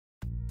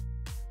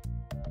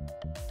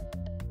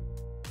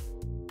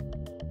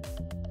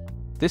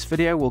This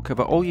video will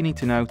cover all you need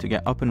to know to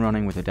get up and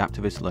running with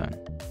Adaptavist Learn.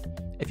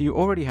 If you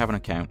already have an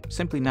account,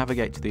 simply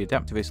navigate to the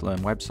Adaptavist Learn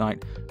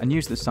website and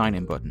use the sign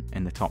in button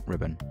in the top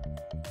ribbon.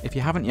 If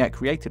you haven't yet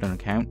created an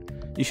account,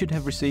 you should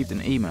have received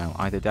an email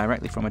either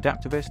directly from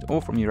Adaptavist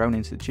or from your own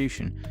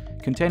institution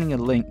containing a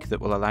link that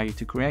will allow you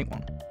to create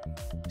one.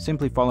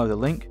 Simply follow the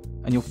link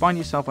and you'll find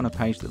yourself on a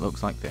page that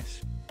looks like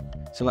this.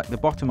 Select the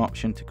bottom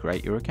option to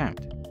create your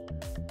account.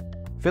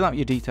 Fill out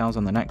your details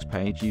on the next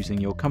page using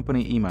your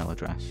company email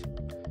address.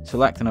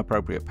 Select an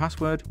appropriate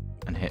password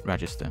and hit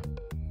register.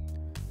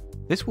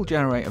 This will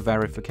generate a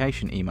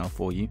verification email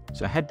for you,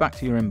 so head back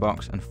to your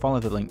inbox and follow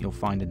the link you'll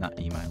find in that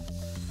email.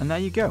 And there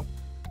you go,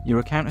 your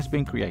account has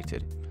been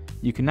created.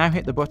 You can now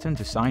hit the button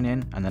to sign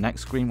in and the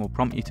next screen will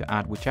prompt you to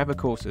add whichever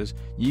courses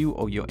you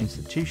or your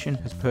institution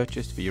has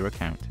purchased for your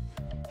account.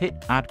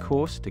 Hit Add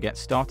Course to get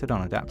started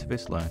on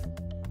Adaptavist Learn.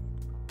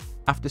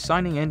 After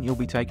signing in, you'll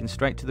be taken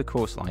straight to the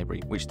course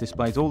library, which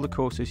displays all the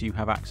courses you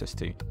have access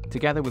to,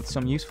 together with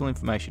some useful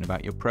information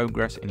about your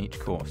progress in each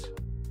course.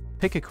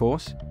 Pick a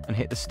course and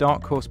hit the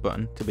Start Course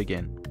button to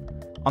begin.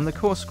 On the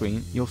course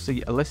screen, you'll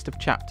see a list of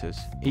chapters,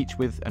 each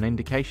with an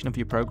indication of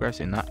your progress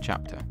in that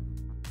chapter.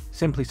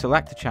 Simply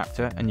select a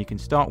chapter and you can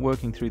start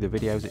working through the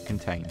videos it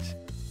contains.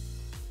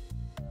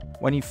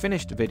 When you've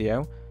finished a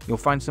video, you'll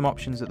find some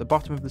options at the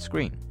bottom of the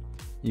screen.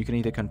 You can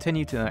either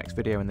continue to the next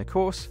video in the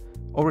course,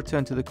 or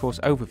return to the course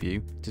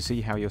overview to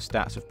see how your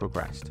stats have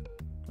progressed.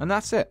 And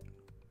that's it.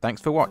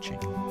 Thanks for watching.